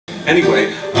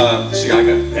Anyway, see, I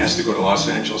got asked to go to Los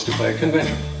Angeles to play a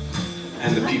convention.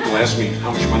 And the people asked me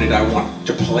how much money did I want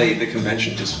to play the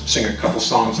convention, to sing a couple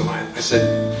songs of mine. I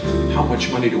said, how much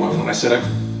money do I want? I said,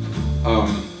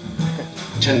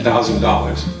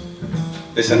 $10,000.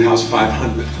 They said, how's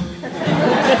 500?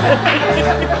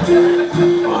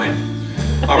 Fine.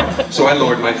 All right, so I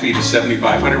lowered my fee to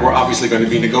 7,500. We're obviously going to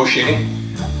be negotiating.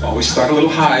 Always start a little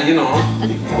high, you know.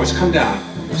 You can always come down.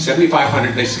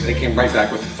 7,500. They came right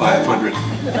back with 500.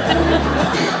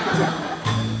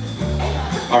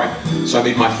 All right, so I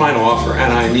made my final offer,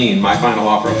 and I mean my final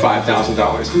offer of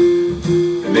 $5,000.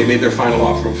 And they made their final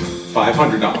offer of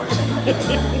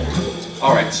 $500.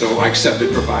 All right, so I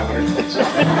accepted for $500.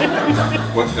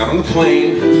 Got on the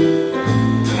plane,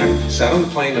 and I sat on the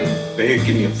plane, and they had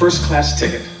given me a first-class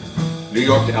ticket, New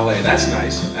York to LA. That's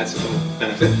nice. That's a little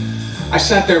benefit. I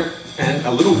sat there, and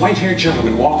a little white-haired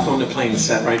gentleman walked on the plane and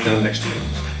sat right down next to me.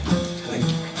 Thank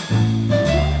you.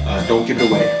 Don't give it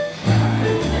away.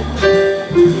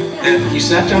 And he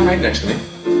sat down right next to me.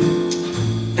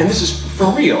 And this is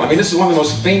for real. I mean, this is one of the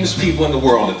most famous people in the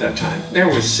world at that time. There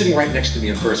was sitting right next to me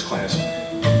in first class.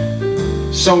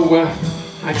 So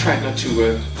I tried not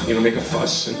to, make a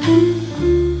fuss. And,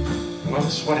 well,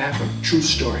 this is what happened. True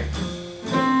story.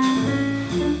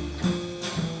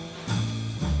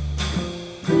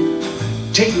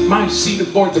 Take my seat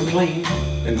aboard the plane,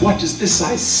 and what is this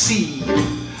I see?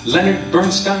 Leonard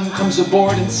Bernstein comes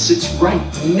aboard and sits right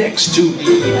next to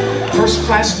me. First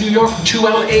class New York to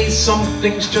LA, some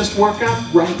things just work out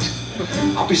right.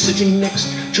 I'll be sitting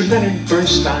next to Leonard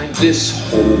Bernstein this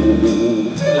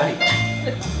whole night.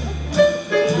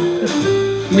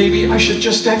 Maybe I should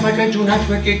just act like I do not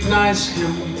recognize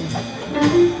him.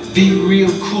 Be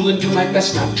real cool and do my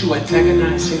best not to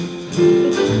antagonize him.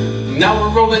 Now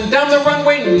we're rolling down the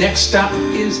runway, next stop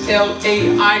is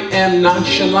LA. I am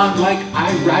nonchalant like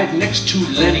I ride next to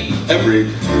Lenny every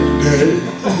day.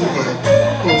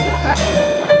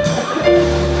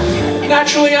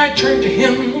 Naturally I turn to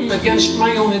him against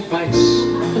my own advice.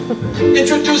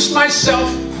 Introduce myself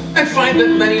and find that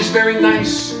Lenny's very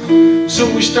nice.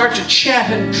 Soon we start to chat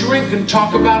and drink and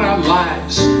talk about our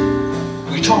lives.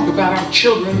 We talk about our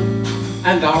children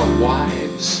and our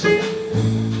wives.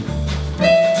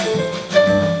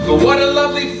 But what a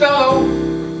lovely fellow,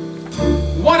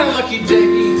 what a lucky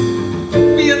day.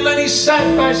 Me and Lenny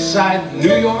side by side,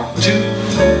 New York to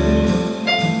LA.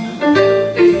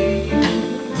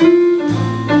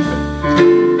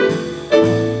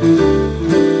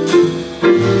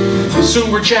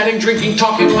 Soon we're chatting, drinking,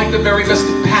 talking like the very best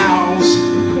of pals.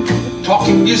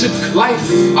 Talking music,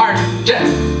 life, art, death,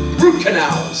 root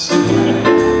canals.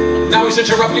 Now he's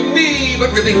interrupting me,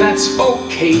 but really that's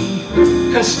okay,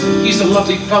 'cause he's a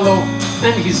lovely fellow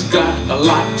and he's got a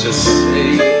lot to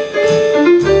say.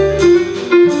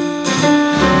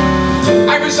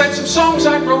 I recite some songs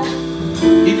I wrote,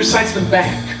 he recites them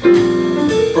back.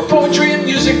 For poetry and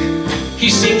music, he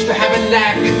seems to have a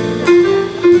knack.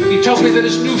 He tells me that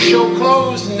his new show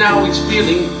closed and now he's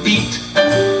feeling beat,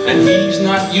 and he's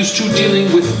not used to dealing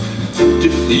with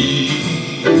defeat.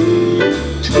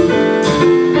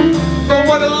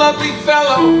 What a lovely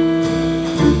fellow,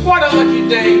 what a lucky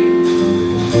day.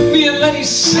 Me and Lenny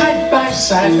side by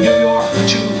side, New York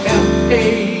to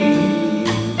LA.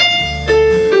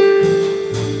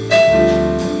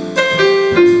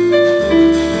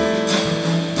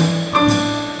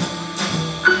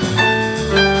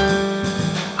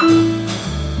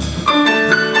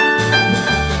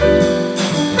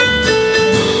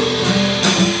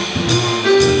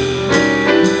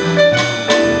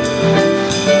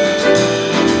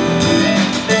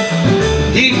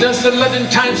 Does the London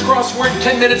Times crossword,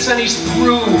 10 minutes and he's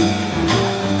through.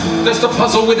 Does the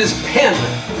puzzle with his pen,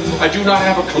 I do not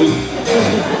have a clue.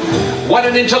 What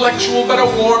an intellectual but a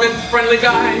warm and friendly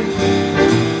guy.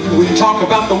 We talk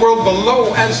about the world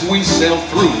below as we sail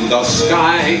through the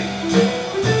sky.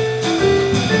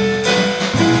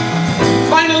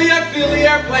 Finally I feel the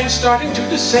airplane starting to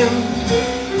descend,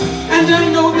 and I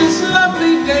know this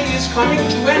lovely day is coming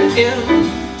to an end.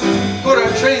 Put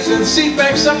our trays and seat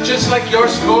backs up just like you're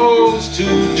supposed to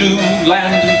do.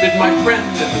 Land and bid my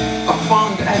friend a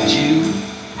fond adieu.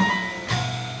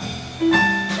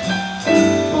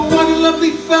 What a lovely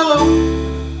fellow,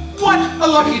 what a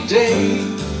lucky day.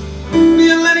 Me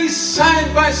and Lenny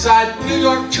side by side, New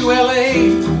York to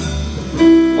LA.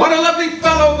 What a lovely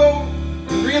fellow, though,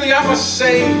 really I must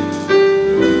say,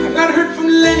 I've not heard from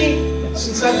Lenny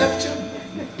since I left him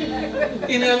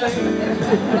in LA.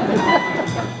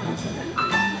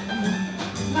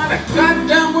 Not a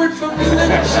goddamn word from me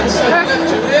since I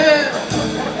left you in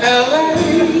LA,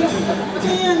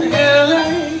 in LA,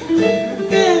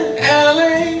 in